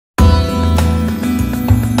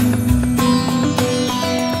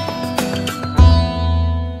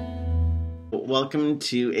Welcome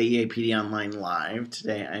to AEAPD Online Live.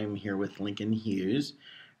 Today I'm here with Lincoln Hughes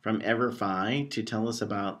from EverFi to tell us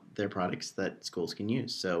about their products that schools can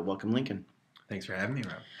use. So welcome, Lincoln. Thanks for having me,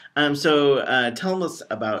 Rob. Tell us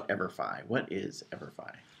about EverFi. What is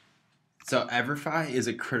EverFi? So EverFi is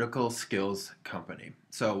a critical skills company.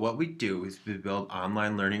 So what we do is we build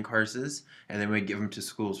online learning courses and then we give them to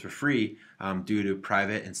schools for free due to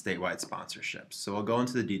private and statewide sponsorships. So we'll go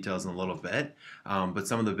into the details in a little bit, but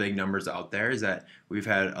some of the big numbers out there is that we've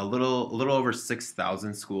had a little over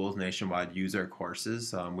 6,000 schools nationwide use our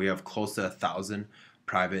courses. We have close to 1,000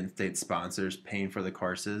 private and state sponsors paying for the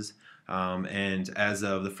courses. And as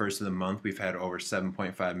of the first of the month, we've had over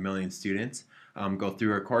 7.5 million students go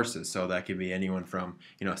through our courses. So that could be anyone from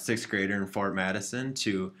a sixth grader in Fort Madison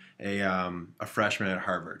to a freshman at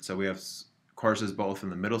Harvard. So we have courses both in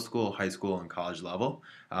the middle school, high school, and college level.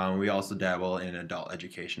 We also dabble in adult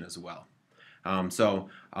education as well.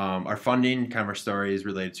 Our funding, kind of our story is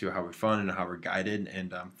related to how we fund and how we're guided.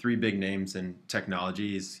 And three big names in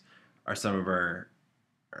technologies are some of our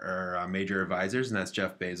major advisors, and that's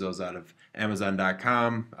Jeff Bezos out of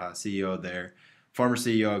Amazon.com, CEO there, former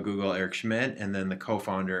CEO of Google, Eric Schmidt, and then the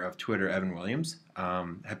co-founder of Twitter, Evan Williams,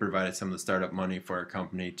 have provided some of the startup money for our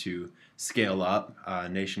company to scale up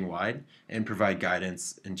nationwide and provide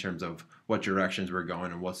guidance in terms of what directions we're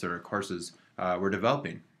going and what sort of courses we're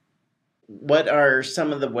developing. What are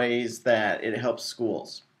some of the ways that it helps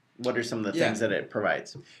schools? What are some of the things that it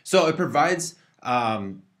provides? So it provides,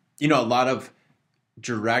 a lot of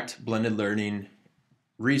direct blended learning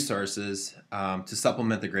resources to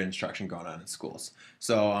supplement the great instruction going on in schools.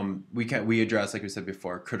 So we address, like we said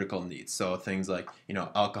before, critical needs. So things like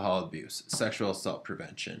alcohol abuse, sexual assault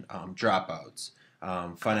prevention, dropouts,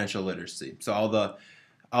 financial literacy. So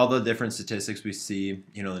all the different statistics we see,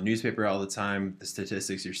 the newspaper all the time, the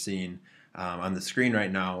statistics you're seeing on the screen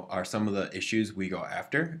right now are some of the issues we go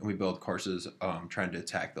after, and we build courses trying to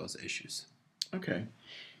attack those issues. Okay,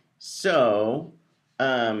 so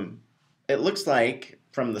it looks like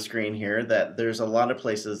from the screen here that there's a lot of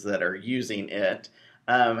places that are using it.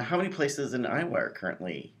 How many places in Iowa are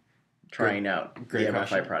currently trying out the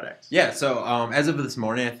EverFi products? Yeah, so as of this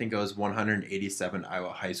morning, I think it was 187 Iowa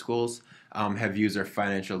high schools have used our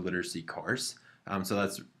financial literacy course. So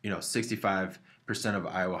that's 65% of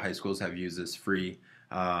Iowa high schools have used this free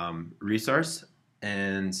resource.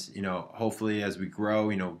 And hopefully as we grow,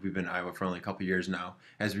 we've been in Iowa for only a couple years now.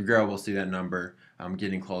 As we grow, we'll see that number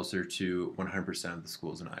getting closer to 100% of the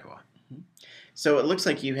schools in Iowa. So it looks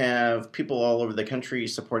like you have people all over the country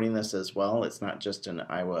supporting this as well. It's not just an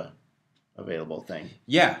Iowa available thing.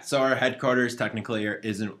 Yeah. So our headquarters technically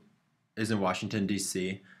is in Washington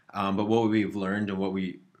D.C. But what we've learned and what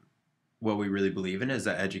we really believe in is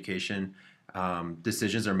that education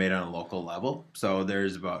decisions are made on a local level. So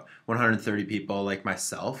there's about 130 people like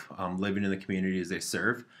myself living in the communities they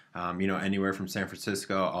serve, anywhere from San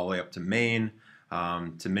Francisco all the way up to Maine,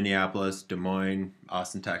 to Minneapolis, Des Moines,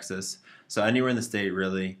 Austin, Texas. So anywhere in the state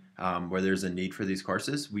really where there's a need for these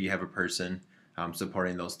courses, we have a person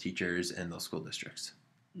supporting those teachers and those school districts.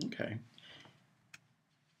 Okay.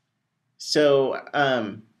 So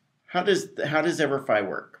how does EverFi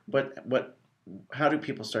work? How do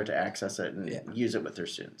people start to access it and use it with their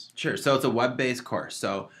students? Sure. So it's a web-based course.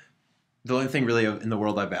 So the only thing really in the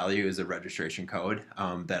world I value is a registration code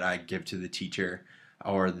that I give to the teacher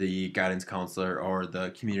or the guidance counselor or the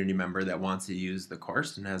community member that wants to use the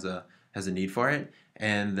course and has a need for it.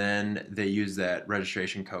 And then they use that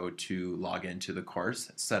registration code to log into the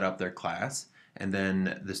course, set up their class, and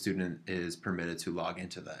then the student is permitted to log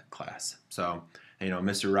into that class. So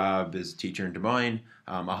Mr. Rob is a teacher in Des Moines.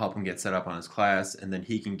 I'll help him get set up on his class, and then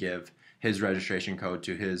he can give his registration code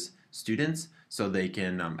to his students so they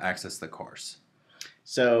can access the course.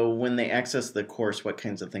 So when they access the course, what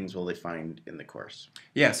kinds of things will they find in the course?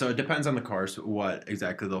 Yeah, so it depends on the course what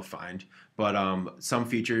exactly they'll find. But some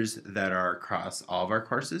features that are across all of our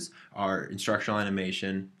courses are instructional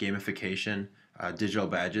animation, gamification, digital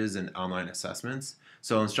badges, and online assessments.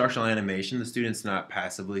 So instructional animation, the student's not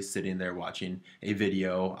passively sitting there watching a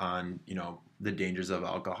video on, the dangers of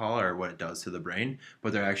alcohol or what it does to the brain,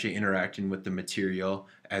 but they're actually interacting with the material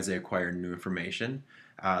as they acquire new information.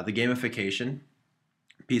 The gamification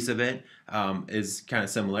piece of it is kind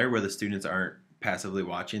of similar, where the students aren't passively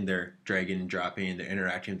watching, they're dragging and dropping, they're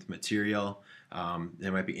interacting with the material.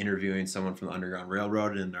 They might be interviewing someone from the Underground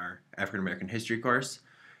Railroad in our African American history course.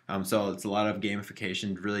 So it's a lot of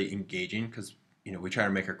gamification, really engaging, because we try to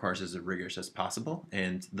make our courses as rigorous as possible,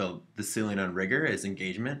 and the ceiling on rigor is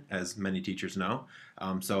engagement, as many teachers know.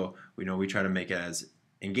 So we try to make it as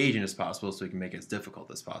engaging as possible so we can make it as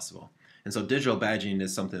difficult as possible. And so digital badging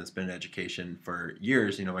is something that's been in education for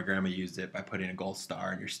years. My grandma used it by putting a gold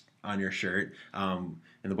star on your shirt. And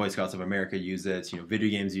the Boy Scouts of America use it. Video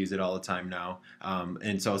games use it all the time now.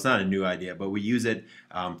 And so it's not a new idea, but we use it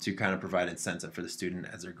to kind of provide incentive for the student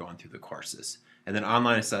as they're going through the courses. And then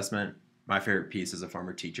online assessment, my favorite piece as a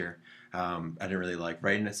former teacher. I didn't really like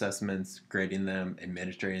writing assessments, grading them,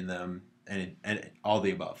 administrating them, and all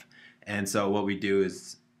the above. And so what we do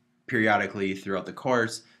is periodically throughout the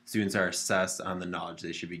course, students are assessed on the knowledge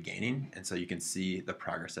they should be gaining. And so you can see the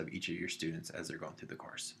progress of each of your students as they're going through the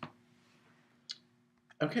course.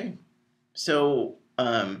 Okay. So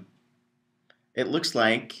it looks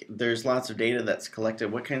like there's lots of data that's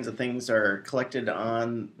collected. What kinds of things are collected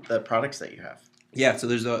on the products that you have? Yeah, so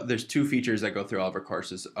there's two features that go through all of our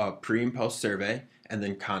courses, a pre and post survey, and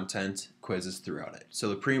then content quizzes throughout it. So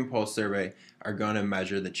the pre and post survey are going to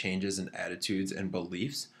measure the changes in attitudes and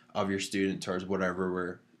beliefs of your student towards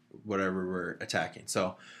whatever we're attacking.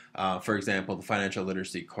 So, for example, the financial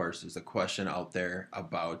literacy course is a question out there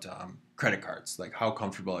about credit cards. Like, how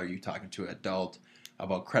comfortable are you talking to an adult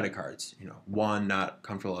about credit cards? 1, not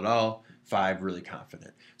comfortable at all. 5, really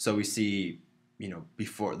confident. So we see,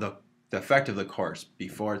 before the effect of the course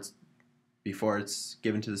before it's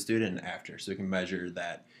given to the student and after, so we can measure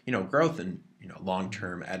that growth and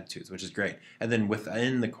long-term attitudes, which is great. And then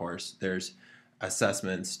within the course, there's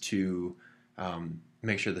assessments to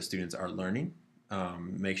make sure the students are learning,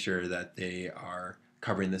 make sure that they are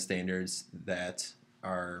covering the standards that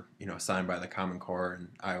are assigned by the Common Core and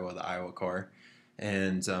the Iowa Core,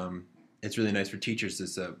 and it's really nice for teachers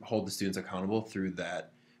to hold the students accountable through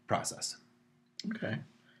that process. Okay.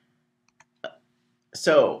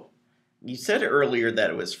 So you said earlier that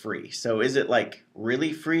it was free. So is it like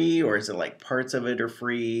really free, or is it like parts of it are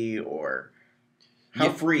free, or how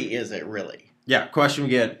free is it really? Yeah, question we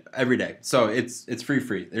get every day. So it's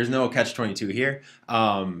free. There's no catch-22 here.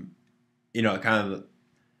 Kind of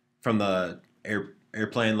from the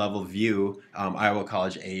airplane level view, Iowa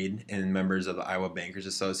College Aid and members of the Iowa Bankers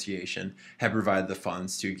Association have provided the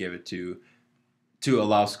funds to give it to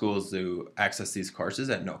allow schools to access these courses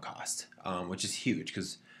at no cost, which is huge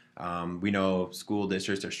because we know school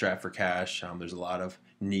districts are strapped for cash. There's a lot of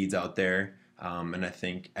needs out there. And I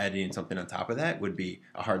think adding something on top of that would be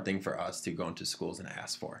a hard thing for us to go into schools and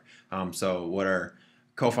ask for. So what our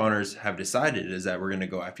co-founders have decided is that we're going to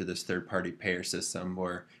go after this third-party payer system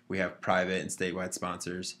where we have private and statewide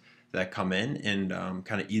sponsors that come in and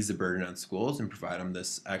kind of ease the burden on schools and provide them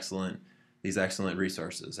these excellent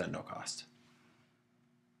resources at no cost.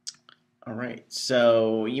 All right.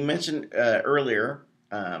 So you mentioned earlier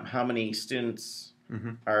how many students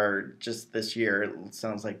are just this year. It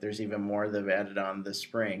sounds like there's even more that have added on this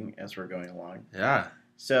spring as we're going along. Yeah.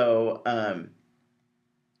 So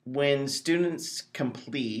when students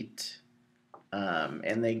complete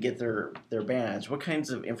and they get their badge, what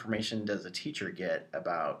kinds of information does a teacher get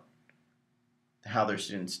about how their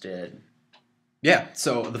students did? Yeah,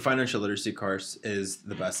 so the financial literacy course is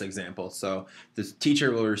the best example. So the teacher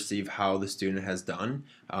will receive how the student has done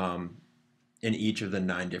in each of the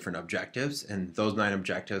 9 different objectives, and those 9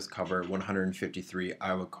 objectives cover 153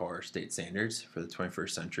 Iowa Core state standards for the 21st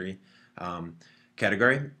century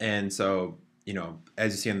category. And so,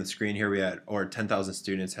 as you see on the screen here, we had over 10,000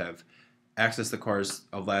 students have accessed the course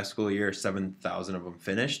of last school year. 7,000 of them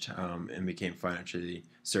finished and became financially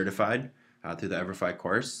certified through the EverFi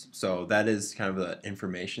course. So that is kind of the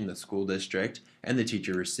information the school district and the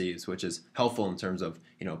teacher receives, which is helpful in terms of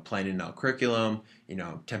planning out curriculum,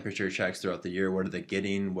 temperature checks throughout the year. What are they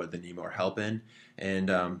getting? What do they need more help in? And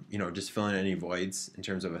just filling any voids in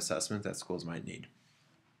terms of assessment that schools might need.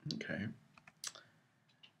 Okay.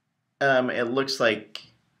 It looks like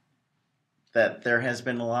that there has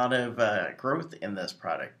been a lot of growth in this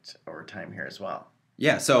product over time here as well.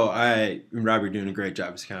 Yeah, so I and Rob, you're doing a great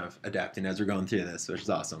job just kind of adapting as we're going through this, which is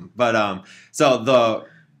awesome. But so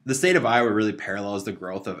the state of Iowa really parallels the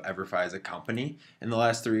growth of EverFi as a company in the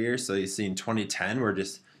last 3 years. So you see in 2010, we're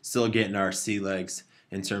just still getting our sea legs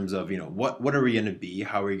in terms of, what are we going to be?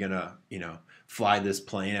 How are we going to, fly this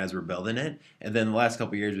plane as we're building it? And then the last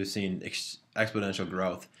couple of years, we've seen exponential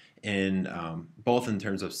growth in both in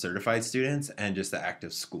terms of certified students and just the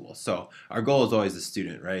active school. So our goal is always the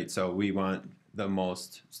student, right? So we want the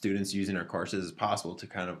most students using our courses as possible to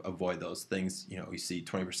kind of avoid those things. We see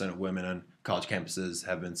 20% of women on college campuses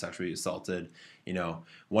have been sexually assaulted.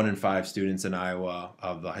 1 in 5 students in Iowa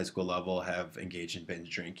of the high school level have engaged in binge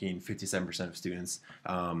drinking. 57% of students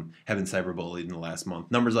have been cyberbullied in the last month.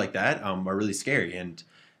 Numbers like that are really scary.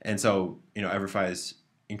 And so, EverFi is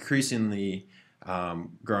increasingly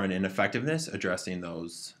growing in effectiveness, addressing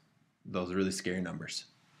those really scary numbers.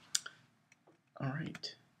 All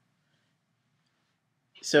right.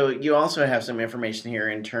 So you also have some information here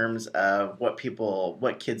in terms of what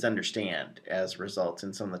kids understand as results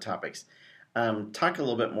in some of the topics. Talk a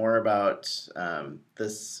little bit more about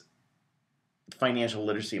this financial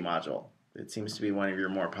literacy module. It seems to be one of your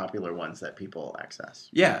more popular ones that people access.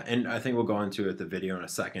 Yeah, and I think we'll go into it the video in a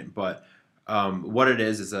second, but what it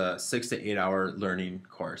is a 6 to 8 hour learning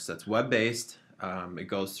course that's web-based. It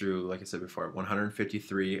goes through, like I said before,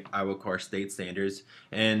 153 Iowa core state standards,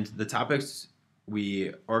 and the topics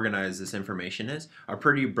we organize this information is are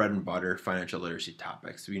pretty bread and butter financial literacy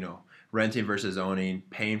topics. Renting versus owning,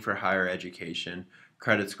 paying for higher education,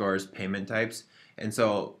 credit scores, payment types, and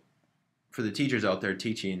so for the teachers out there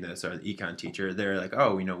teaching this, or the econ teacher, they're like,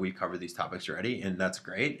 oh, we cover these topics already, and that's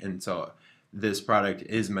great. And so this product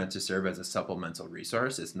is meant to serve as a supplemental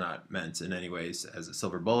resource. It's not meant in any ways as a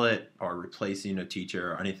silver bullet or replacing a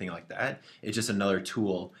teacher or anything like that. It's just another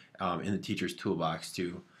tool in the teacher's toolbox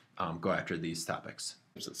to go after these topics.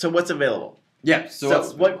 So what's available? Yeah.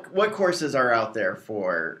 So what courses are out there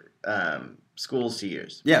for schools to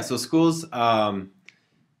use? Yeah. So schools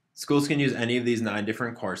can use any of these 9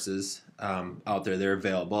 different courses out there. They're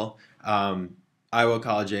available. Iowa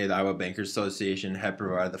College Aid, the Iowa Bankers Association have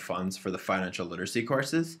provided the funds for the financial literacy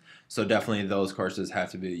courses. So definitely those courses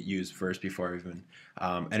have to be used first before we even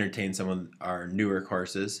entertain some of our newer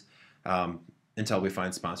courses until we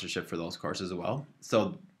find sponsorship for those courses as well.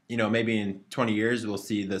 So maybe in 20 years we'll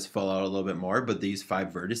see this fill out a little bit more, but these 5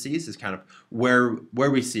 vertices is kind of where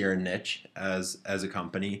we see our niche as a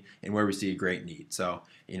company and where we see a great need. So,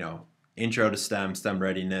 intro to STEM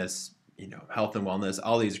readiness, health and wellness,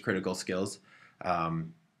 all these critical skills are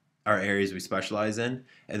areas we specialize in.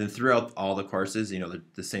 And then throughout all the courses,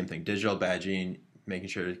 the same thing, digital badging, making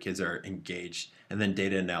sure the kids are engaged, and then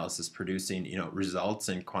data analysis, producing, results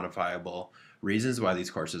and quantifiable reasons why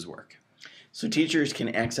these courses work. So teachers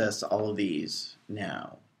can access all of these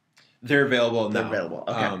now. They're available now. They're available.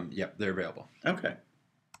 Okay. Yep, they're available. Okay.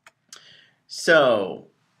 So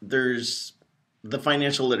there's the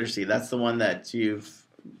financial literacy. That's the one that you've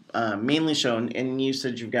mainly shown, and you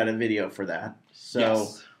said you've got a video for that. So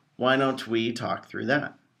yes. Why don't we talk through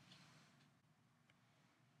that?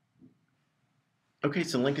 Okay,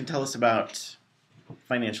 so Lincoln, tell us about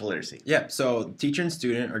financial literacy. Yeah, so teacher and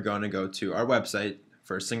student are going to go to our website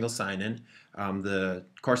for a single sign-in. The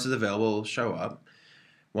courses available will show up.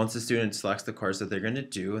 Once the student selects the course that they're going to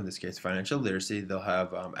do, in this case financial literacy, they'll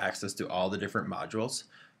have access to all the different modules.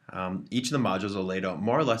 Each of the modules are laid out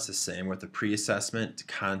more or less the same with the pre-assessment,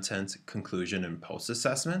 content, conclusion, and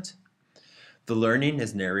post-assessment. The learning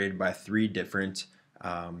is narrated by 3 different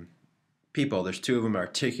people. There's 2 of them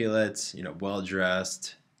articulate,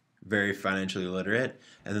 well-dressed, very financially literate,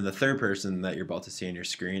 and then the third person that you're about to see on your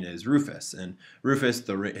screen is Rufus. And Rufus,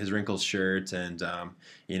 his wrinkled shirt and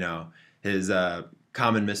his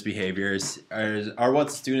common misbehaviors are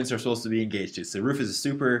what students are supposed to be engaged to. So Rufus is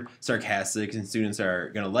super sarcastic, and students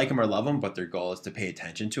are going to like him or love him, but their goal is to pay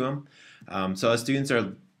attention to him. So as students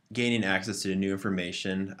are gaining access to new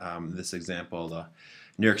information, in this example, the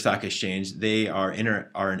New York Stock Exchange, they are in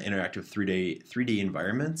interactive 3D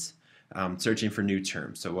environments, searching for new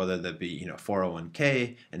terms. So whether that be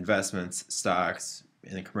 401k, investments, stocks,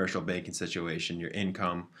 in a commercial banking situation, your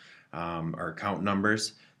income or account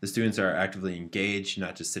numbers, the students are actively engaged,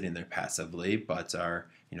 not just sitting there passively, but are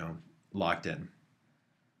locked in.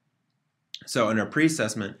 So in our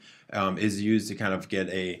pre-assessment is used to kind of get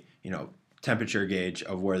a temperature gauge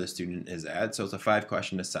of where the student is at. So it's a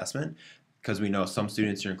 5-question assessment, because we know some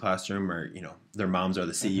students in your classroom are, their moms are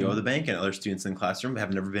the CEO of the bank, and other students in the classroom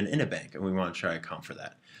have never been in a bank, and we want to try to account for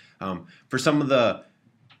that. For some of the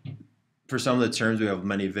terms, we have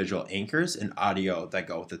many visual anchors and audio that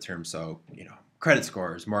go with the term. So, credit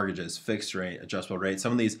scores, mortgages, fixed rate, adjustable rate,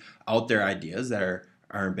 some of these out there ideas that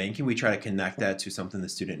are in banking, we try to connect that to something the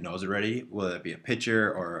student knows already, whether it be a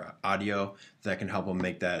picture or audio that can help them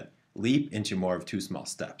make that leap into more of 2 small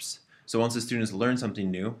steps. So once the students learn something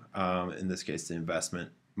new, in this case the investment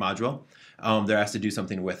module, they're asked to do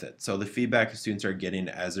something with it. So the feedback the students are getting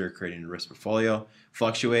as they're creating a risk portfolio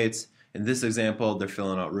fluctuates. In this example, they're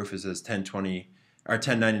filling out Rufus's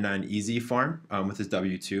 1099 easy form with his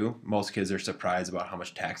W-2. Most kids are surprised about how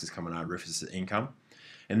much tax is coming out of Rufus's income.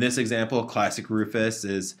 In this example, classic Rufus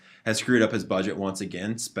has screwed up his budget once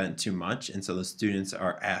again, spent too much, and so the students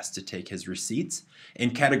are asked to take his receipts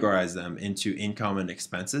and categorize them into income and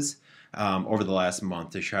expenses over the last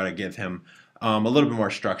month to try to give him a little bit more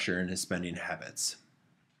structure in his spending habits.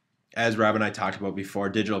 As Rob and I talked about before,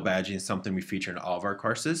 digital badging is something we feature in all of our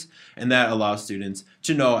courses, and that allows students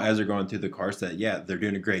to know as they're going through the course that, yeah, they're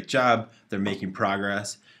doing a great job, they're making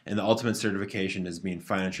progress, and the ultimate certification is being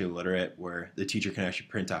financially literate, where the teacher can actually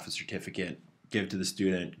print off a certificate, give to the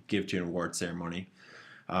student, give to an award ceremony.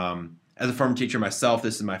 As a former teacher myself,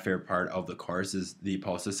 this is my favorite part of the course is the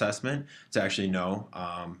post-assessment to actually know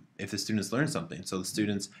if the students learned something. So the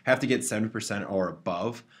students have to get 70% or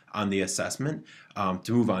above on the assessment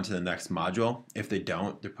to move on to the next module. If they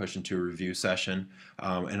don't, they're pushed into a review session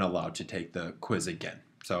and allowed to take the quiz again.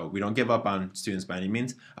 So we don't give up on students by any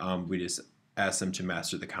means. We just ask them to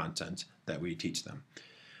master the content that we teach them.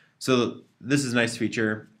 So this is a nice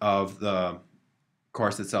feature of the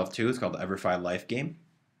course itself too. It's called the EverFi Life Game,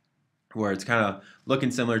 where it's kind of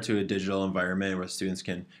looking similar to a digital environment where students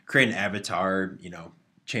can create an avatar,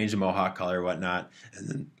 change the mohawk color or whatnot,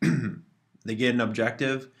 and then they get an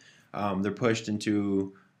objective. They're pushed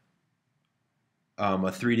into a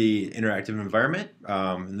 3D interactive environment.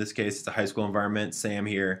 In this case, it's a high school environment. Sam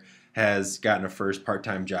here has gotten a first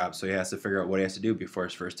part-time job, so he has to figure out what he has to do before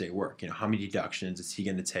his first day of work. How many deductions is he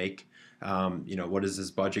going to take? What is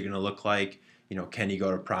his budget going to look like? Can he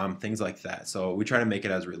go to prom? Things like that. So we try to make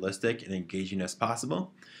it as realistic and engaging as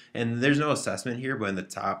possible. And there's no assessment here, but in the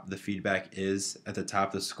top, the feedback is at the top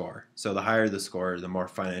of the score. So the higher the score, the more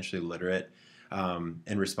financially literate and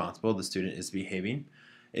responsible the student is behaving.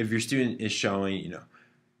 If your student is showing,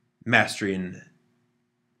 mastering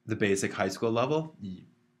the basic high school level,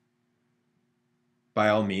 by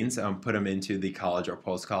all means, put them into the college or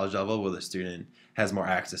post-college level where the student has more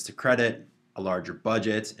access to credit, a larger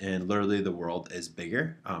budget, and literally the world is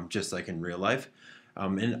bigger, just like in real life.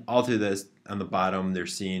 And all through this, on the bottom, they're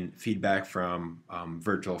seeing feedback from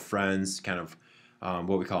virtual friends, kind of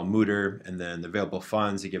what we call mooter, and then the available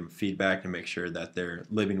funds to give them feedback to make sure that they're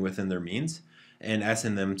living within their means, and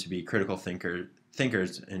asking them to be critical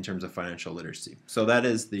thinkers in terms of financial literacy. So that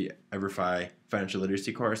is the EverFi Financial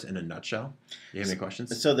Literacy course in a nutshell. Do you have any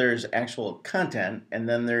questions? So there's actual content, and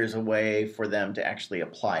then there's a way for them to actually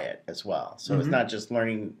apply it as well. So it's not just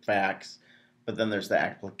learning facts, but then there's the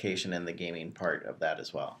application and the gaming part of that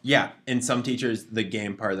as well. Yeah, and some teachers, the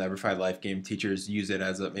game part of the EverFi Life Game, teachers use it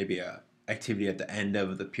as maybe a activity at the end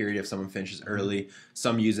of the period if someone finishes early.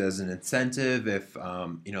 Some use it as an incentive if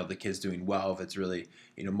the kid's doing well, if it's really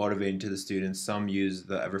motivating to the students. Some use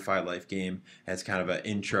the EverFi Life Game as kind of an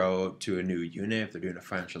intro to a new unit if they're doing a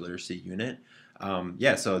financial literacy unit.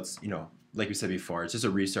 So it's like we said before, it's just a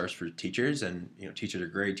resource for teachers, and teachers are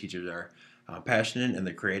great. Teachers are passionate and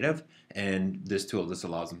they're creative, and this tool just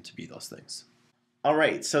allows them to be those things. All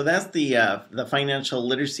right, so that's the financial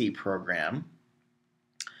literacy program.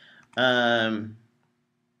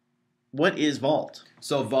 What is Vault?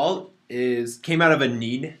 So Vault came out of a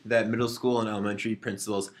need that middle school and elementary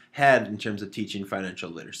principals had in terms of teaching financial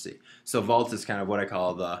literacy. So Vault is kind of what I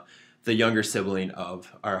call the younger sibling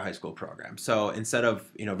of our high school program. So instead of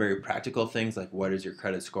very practical things like what is your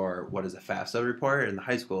credit score, what is a FAFSA report in the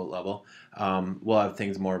high school level, we'll have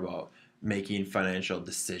things more about making financial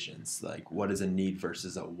decisions, like what is a need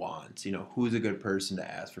versus a want. Who's a good person to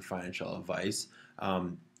ask for financial advice?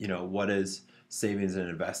 What is savings and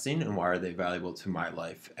investing, and why are they valuable to my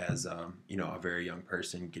life as a very young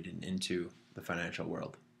person getting into the financial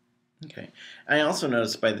world? Okay. I also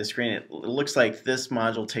noticed by the screen, it looks like this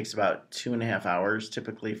module takes about 2.5 hours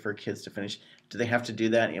typically for kids to finish. Do they have to do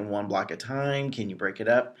that in one block of time? Can you break it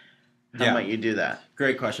up? How might you do that?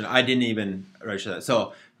 Great question. I didn't even register that.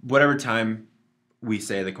 So whatever time we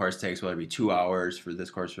say the course takes, whether it be 2 hours for this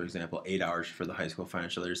course, for example, 8 hours for the high school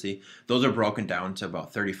financial literacy, those are broken down to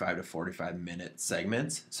about 35 to 45-minute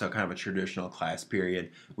segments. So kind of a traditional class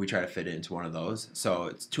period, we try to fit it into one of those. So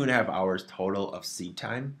it's 2.5 hours total of seed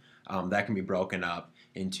time. That can be broken up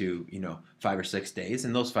into 5 or 6 days,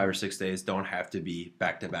 and those 5 or 6 days don't have to be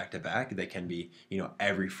back to back to back. They can be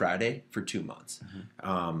every Friday for 2 months,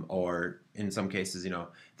 or in some cases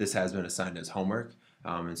this has been assigned as homework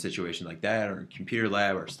in a situation like that, or computer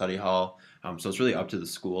lab or study hall. So it's really up to the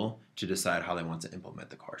school to decide how they want to implement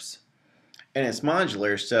the course. And it's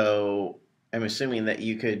modular, so I'm assuming that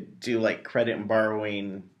you could do like credit and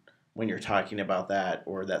borrowing when you're talking about that,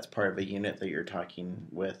 or that's part of a unit that you're talking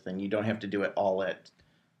with, and you don't have to do it all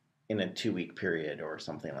in a 2-week period or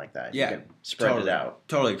something like that. Yeah, you can spread it out.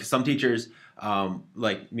 Totally, because some teachers,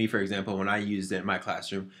 like me, for example, when I used it in my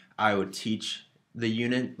classroom, I would teach the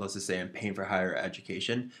unit, let's just say I'm paying for higher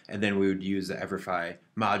education, and then we would use the EverFi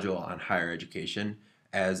module on higher education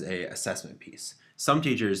as a assessment piece. Some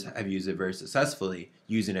teachers have used it very successfully,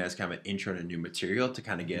 using it as kind of an intro to new material to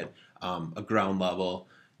kind of get a ground level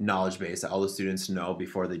knowledge base that all the students know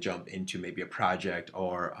before they jump into maybe a project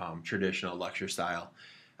or traditional lecture style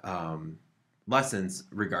um, lessons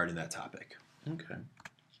regarding that topic. Okay.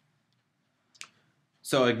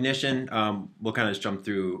 So Ignition, we'll kind of just jump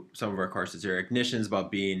through some of our courses here. Ignition is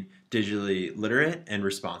about being digitally literate and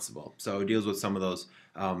responsible. So it deals with some of those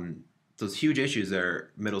huge issues that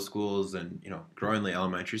are middle schools and growingly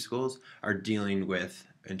elementary schools are dealing with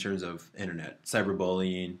in terms of internet,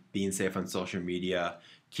 cyberbullying, being safe on social media,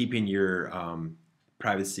 keeping your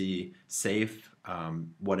privacy safe.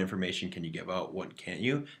 What information can you give out? What can't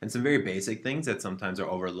you? And some very basic things that sometimes are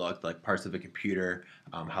overlooked, like parts of a computer,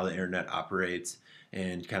 how the internet operates,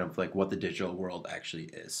 and kind of like what the digital world actually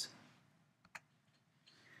is.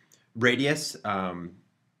 Radius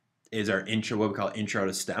is our intro, what we call Intro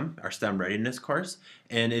to STEM, our STEM readiness course,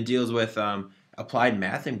 and it deals with applied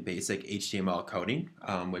math and basic HTML coding,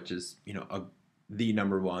 which is the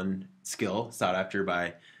number one skill sought after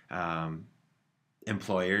by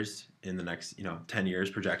employers in the next 10 years,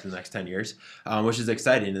 projected in the next 10 years, which is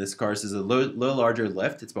exciting. And this course is a little larger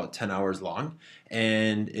lift. It's about 10 hours long,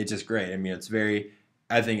 and it's just great. I mean,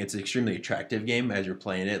 I think it's an extremely attractive game as you're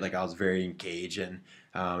playing it. Like, I was very engaged, and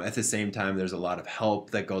at the same time, there's a lot of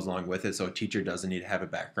help that goes along with it. So a teacher doesn't need to have a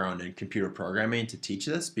background in computer programming to teach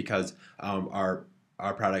this, because our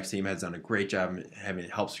product team has done a great job having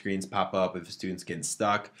help screens pop up if a student's getting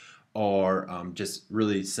stuck, or just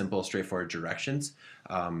really simple, straightforward directions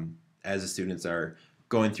as the students are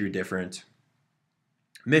going through different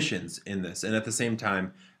missions in this. And at the same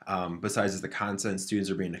time, besides the content, students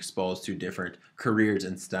are being exposed to different careers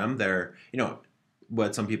in STEM. They're,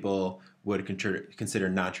 what some people would consider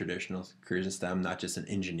non-traditional careers in STEM, not just an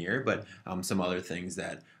engineer, but some other things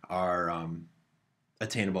that are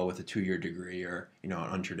attainable with a 2-year degree or, an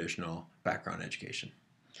untraditional background education.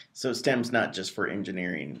 So STEM's not just for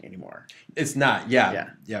engineering anymore. It's not, yeah.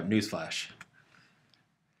 Newsflash.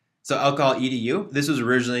 So Alcohol EDU, this was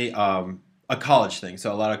originally a college thing.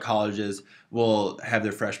 So a lot of colleges will have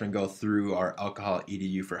their freshmen go through our Alcohol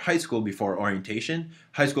EDU for high school before orientation.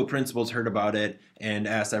 High school principals heard about it and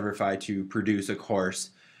asked EverFi to produce a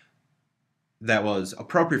course that was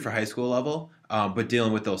appropriate for high school level, but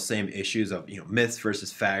dealing with those same issues of myths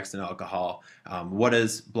versus facts in alcohol. What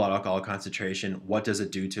is blood alcohol concentration? What does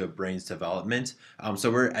it do to a brain's development?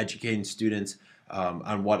 So we're educating students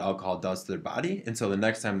on what alcohol does to their body, and so the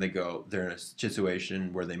next time they're in a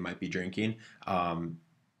situation where they might be drinking,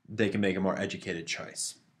 they can make a more educated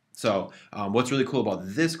choice. So what's really cool about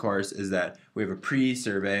this course is that we have a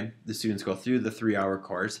pre-survey. The students go through the 3-hour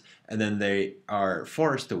course, and then they are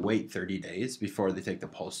forced to wait 30 days before they take the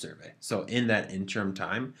post-survey. So in that interim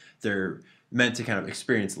time, they're meant to kind of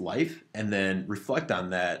experience life and then reflect on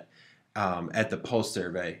that at the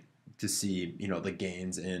post-survey to see, the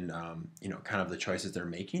gains in, kind of the choices they're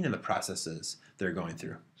making and the processes they're going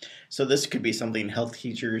through. So this could be something health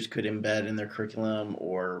teachers could embed in their curriculum,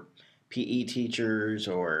 or PE teachers,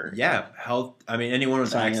 or health. I mean, anyone with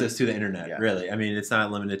science. Access to the internet, really. I mean, it's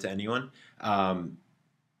not limited to anyone. In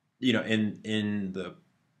the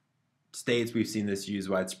States, we've seen this used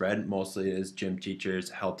widespread. Mostly as gym teachers,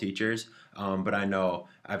 health teachers. But I know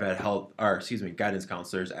I've had guidance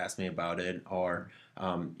counselors ask me about it, or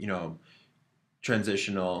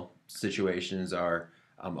transitional situations are.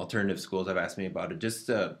 Alternative schools have asked me about it, just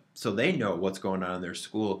so they know what's going on in their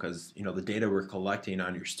school, because the data we're collecting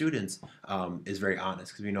on your students is very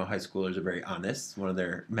honest, because we know high schoolers are very honest, one of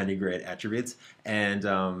their many great attributes,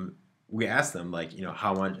 and we ask them, like,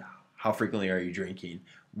 how frequently are you drinking,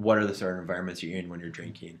 what are the sort of environments you're in when you're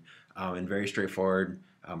drinking, and very straightforward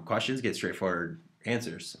questions get straightforward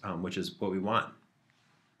answers, which is what we want.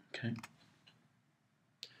 Okay.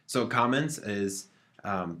 So Commons is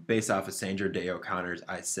based off of Sandra Day O'Connor's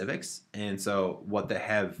iCivics. And so what they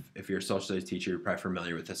have, if you're a social studies teacher, you're probably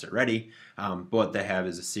familiar with this already, but what they have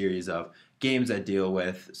is a series of games that deal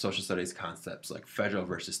with social studies concepts like federal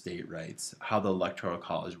versus state rights, how the electoral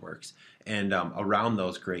college works. And around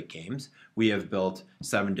those great games, we have built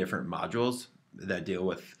 7 different modules that deal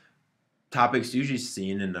with topics usually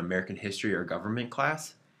seen in American history or government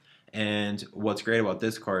class. And what's great about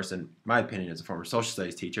this course, in my opinion as a former social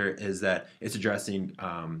studies teacher, is that it's addressing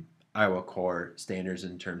Iowa core standards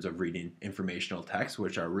in terms of reading informational texts,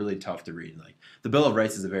 which are really tough to read. Like, the Bill of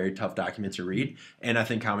Rights is a very tough document to read, and I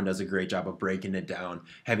think Common does a great job of breaking it down,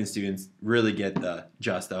 having students really get the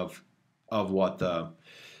gist of what the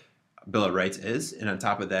Bill of Rights is. And on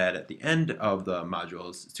top of that, at the end of the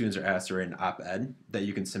modules, students are asked to write an op-ed that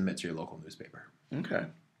you can submit to your local newspaper. Okay.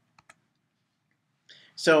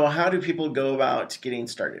 So how do people go about getting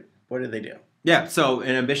started? What do they do? Yeah, so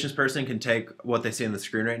an ambitious person can take what they see on the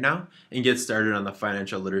screen right now and get started on the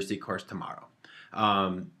financial literacy course tomorrow.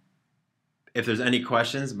 Um, if there's any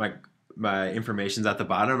questions, my information's at the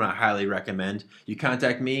bottom. And I highly recommend you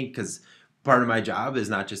contact me because part of my job is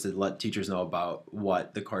not just to let teachers know about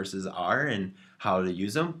what the courses are and how to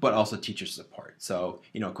use them, but also teacher support. So,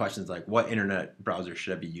 questions like what internet browser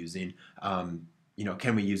should I be using?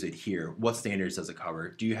 Can we use it here? What standards does it cover?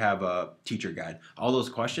 Do you have a teacher guide? All those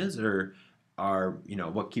questions are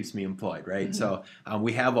what keeps me employed, right? Hmm. So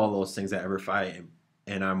we have all those things at EverFi,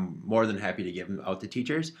 and I'm more than happy to give them out to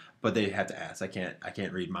teachers, but they have to ask. I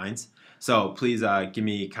can't read minds. So please give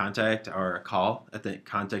me contact or a call at the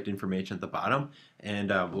contact information at the bottom, and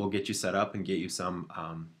we'll get you set up and get you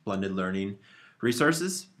some blended learning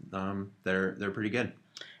resources. They're pretty good.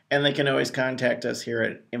 And they can always contact us here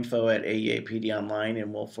at info@AEAPD Online,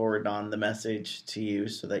 and we'll forward on the message to you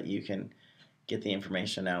so that you can get the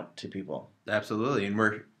information out to people. Absolutely, and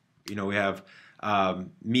we have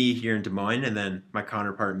me here in Des Moines, and then my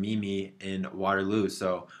counterpart Mimi in Waterloo.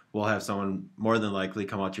 So we'll have someone more than likely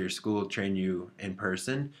come out to your school, train you in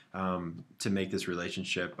person to make this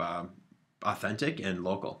relationship authentic and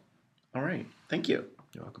local. All right. Thank you.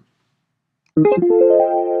 You're welcome.